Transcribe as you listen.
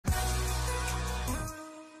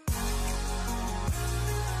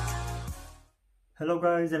Hello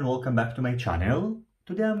guys and welcome back to my channel.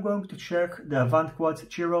 Today I'm going to check the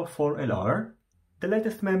Avantquads Ciro 4LR, the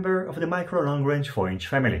latest member of the micro long-range 4-inch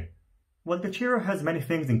family. While the Ciro has many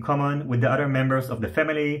things in common with the other members of the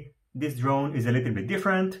family, this drone is a little bit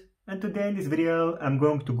different, and today in this video I'm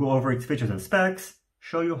going to go over its features and specs,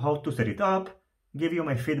 show you how to set it up, give you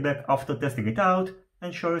my feedback after testing it out,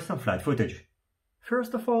 and show you some flight footage.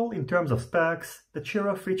 First of all, in terms of specs, the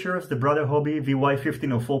Ciro features the Brotherhobby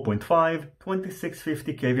VY1504.5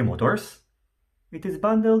 2650 kV motors. It is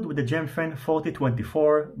bundled with the Gemfan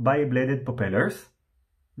 4024 bi-bladed propellers.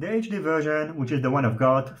 The HD version, which is the one I've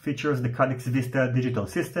got, features the Caddx Vista digital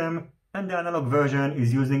system, and the analog version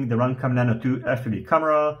is using the Runcam Nano 2 FPV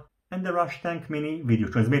camera and the Rush Tank Mini video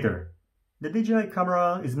transmitter. The DJI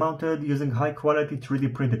camera is mounted using high-quality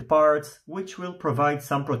 3D printed parts, which will provide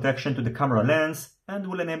some protection to the camera lens and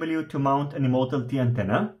will enable you to mount an Immortal T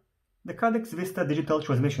antenna. The Caddx Vista digital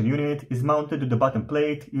transmission unit is mounted to the bottom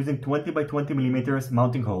plate using 20x20mm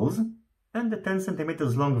mounting holes, and the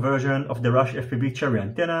 10cm long version of the Rush FPV cherry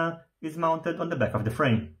antenna is mounted on the back of the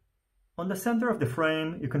frame. On the center of the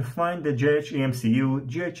frame, you can find the JHEMCU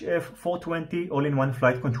GHF420 all-in-one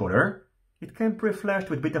flight controller. It came pre-flashed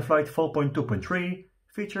with Betaflight 4.2.3,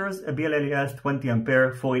 features a BLLES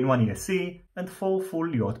 20A 4-in-1 ESC, and 4 full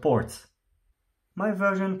UARTS ports. My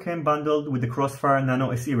version came bundled with the Crossfire Nano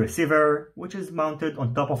SE receiver, which is mounted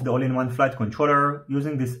on top of the all-in-one flight controller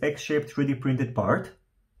using this X-shaped 3D printed part.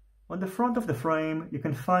 On the front of the frame, you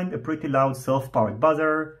can find a pretty loud self-powered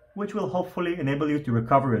buzzer, which will hopefully enable you to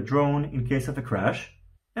recover your drone in case of a crash.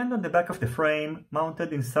 And on the back of the frame,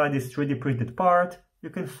 mounted inside this 3D printed part, you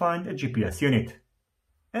can find a GPS unit.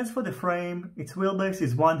 As for the frame, its wheelbase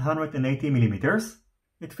is 180mm.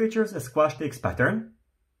 It features a squash takes pattern.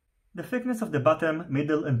 The thickness of the bottom,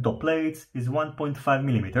 middle and top plates is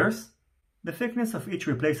 1.5mm. The thickness of each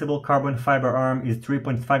replaceable carbon fiber arm is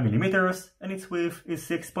 3.5mm and its width is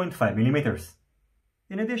 6.5mm.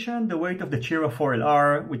 In addition, the weight of the Ciro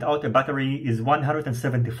 4LR without a battery is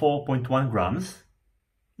 174.1 grams.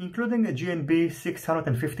 Including a GNB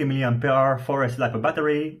 650 mAh 4S Lipo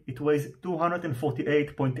battery, it weighs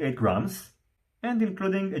 248.8 grams, and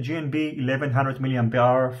including a GNB 1100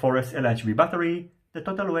 mAh 4S LHCP battery, the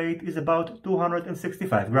total weight is about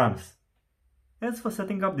 265 grams. As for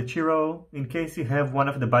setting up the Ciro, in case you have one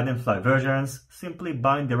of the buy and fly versions, simply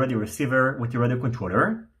bind the radio receiver with your radio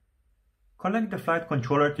controller, connect the flight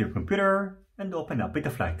controller to your computer, and open up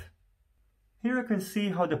Betaflight. Here you can see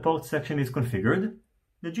how the port section is configured.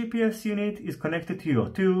 The GPS unit is connected to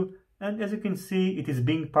UO2, and as you can see, it is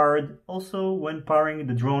being powered also when powering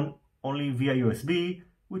the drone only via USB,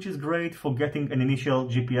 which is great for getting an initial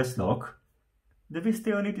GPS lock. The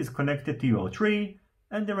Vista unit is connected to UO3,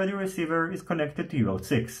 and the radio receiver is connected to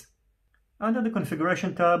UO6. Under the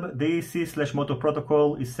configuration tab, the EC/motor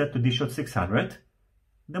protocol is set to DShot 600.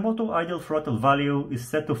 The motor idle throttle value is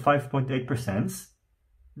set to 5.8%.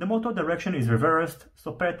 The motor direction is reversed,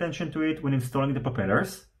 so pay attention to it when installing the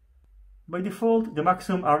propellers. By default, the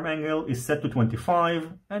maximum arm angle is set to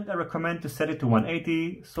 25, and I recommend to set it to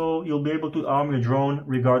 180, so you'll be able to arm your drone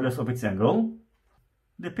regardless of its angle.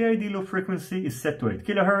 The PID loop frequency is set to 8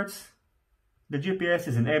 kHz. The GPS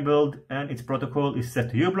is enabled, and its protocol is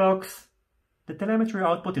set to UBLOX. The telemetry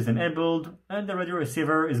output is enabled, and the radio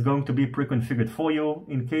receiver is going to be pre-configured for you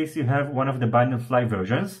in case you have one of the buy and fly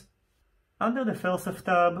versions. Under the Failsafe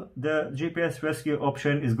tab, the GPS rescue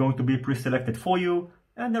option is going to be pre-selected for you,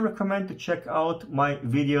 and I recommend to check out my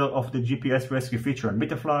video of the GPS rescue feature on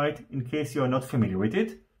Betaflight in case you are not familiar with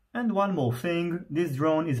it. And one more thing, this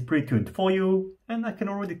drone is pre-tuned for you, and I can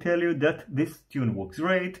already tell you that this tune works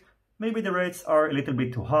great. Maybe the rates are a little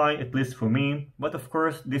bit too high, at least for me, but of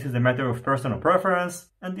course this is a matter of personal preference,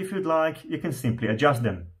 and if you'd like, you can simply adjust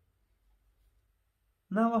them.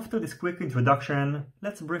 Now, after this quick introduction,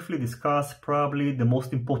 let's briefly discuss probably the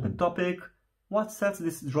most important topic: what sets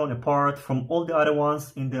this drone apart from all the other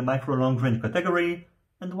ones in the micro long range category,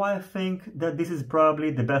 and why I think that this is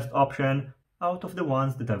probably the best option out of the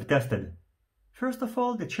ones that I've tested. First of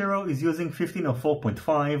all, the Ciro is using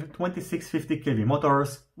 1504.5 2650 kV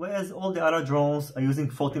motors, whereas all the other drones are using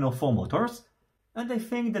 1404 motors, and I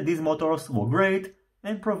think that these motors work great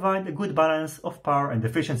and provide a good balance of power and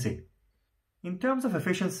efficiency. In terms of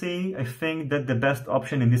efficiency, I think that the best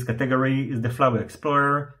option in this category is the Flyway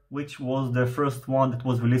Explorer, which was the first one that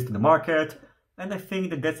was released to the market, and I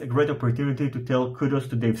think that that's a great opportunity to tell kudos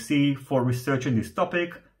to Dave C for researching this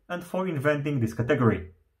topic and for inventing this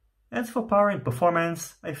category. As for power and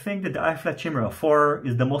performance, I think that the iFlight Chimera 4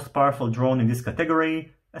 is the most powerful drone in this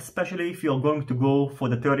category, especially if you're going to go for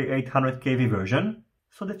the 3800 kV version.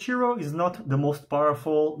 So the Ciro is not the most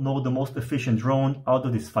powerful nor the most efficient drone out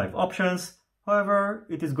of these 5 options. However,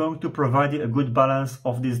 it is going to provide you a good balance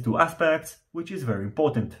of these 2 aspects, which is very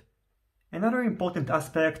important. Another important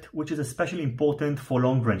aspect, which is especially important for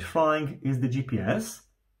long-range flying, is the GPS.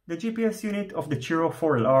 The GPS unit of the Ciro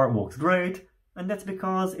 4LR works great, and that's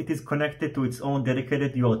because it is connected to its own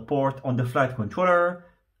dedicated UART port on the flight controller,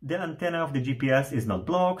 the antenna of the GPS is not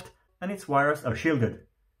blocked, and its wires are shielded.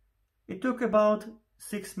 It took about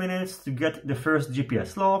 6 minutes to get the first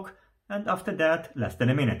GPS lock, and after that, less than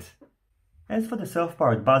a minute. As for the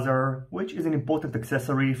self-powered buzzer, which is an important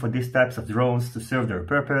accessory for these types of drones to serve their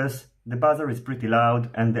purpose, the buzzer is pretty loud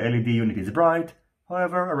and the LED unit is bright.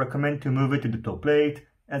 However, I recommend to move it to the top plate,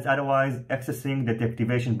 as otherwise accessing the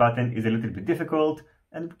deactivation button is a little bit difficult,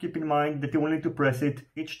 and keep in mind that you will need to press it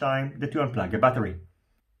each time that you unplug a battery.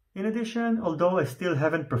 In addition, although I still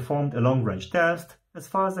haven't performed a long-range test, as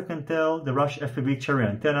far as I can tell, the Rush FPV Cherry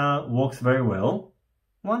antenna works very well.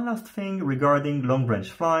 One last thing regarding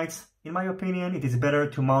long-range flights, in my opinion it is better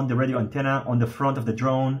to mount the radio antenna on the front of the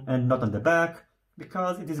drone and not on the back,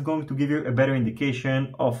 because it is going to give you a better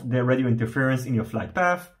indication of the radio interference in your flight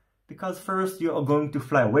path, because first you are going to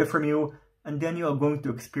fly away from you, and then you are going to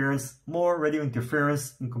experience more radio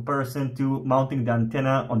interference in comparison to mounting the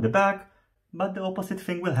antenna on the back, but the opposite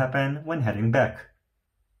thing will happen when heading back.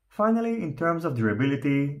 Finally, in terms of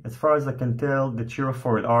durability, as far as I can tell, the Ciro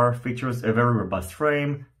 4LR features a very robust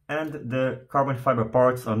frame, and the carbon fiber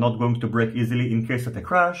parts are not going to break easily in case of a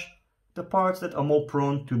crash. The parts that are more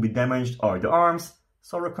prone to be damaged are the arms,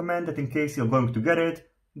 so I recommend that in case you're going to get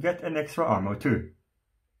it, get an extra arm or 2.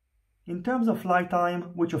 In terms of flight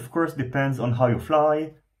time, which of course depends on how you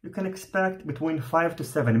fly, you can expect between 5 to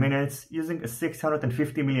 7 minutes using a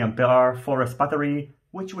 650 mAh 4S battery,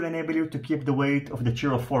 which will enable you to keep the weight of the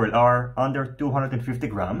Ciro 4LR under 250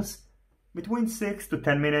 grams, between 6 to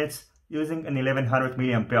 10 minutes using an 1100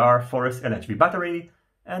 mAh 4S LHV battery.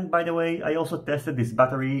 And by the way, I also tested this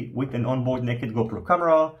battery with an onboard naked GoPro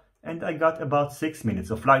camera, and I got about 6 minutes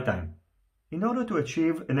of flight time. In order to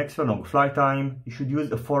achieve an extra long flight time, you should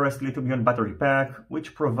use a 4S lithium-ion battery pack,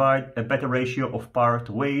 which provide a better ratio of power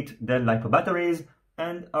to weight than Lipo batteries,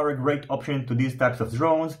 and are a great option to these types of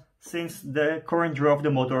drones, since the current draw of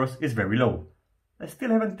the motors is very low. I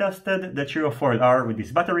still haven't tested the Ciro 4LR with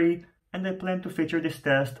this battery, and I plan to feature this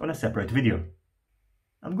test on a separate video.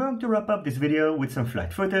 I'm going to wrap up this video with some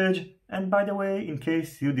flight footage, and by the way, in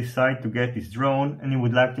case you decide to get this drone and you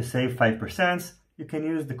would like to save 5%, you can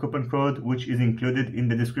use the coupon code which is included in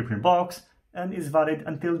the description box and is valid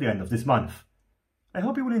until the end of this month. I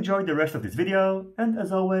hope you will enjoy the rest of this video, and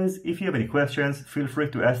as always, if you have any questions, feel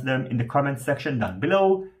free to ask them in the comment section down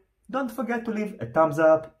below. Don't forget to leave a thumbs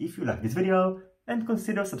up if you like this video, and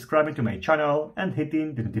consider subscribing to my channel and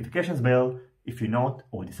hitting the notifications bell if you're not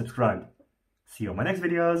already subscribed. See you on my next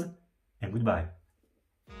videos, and goodbye.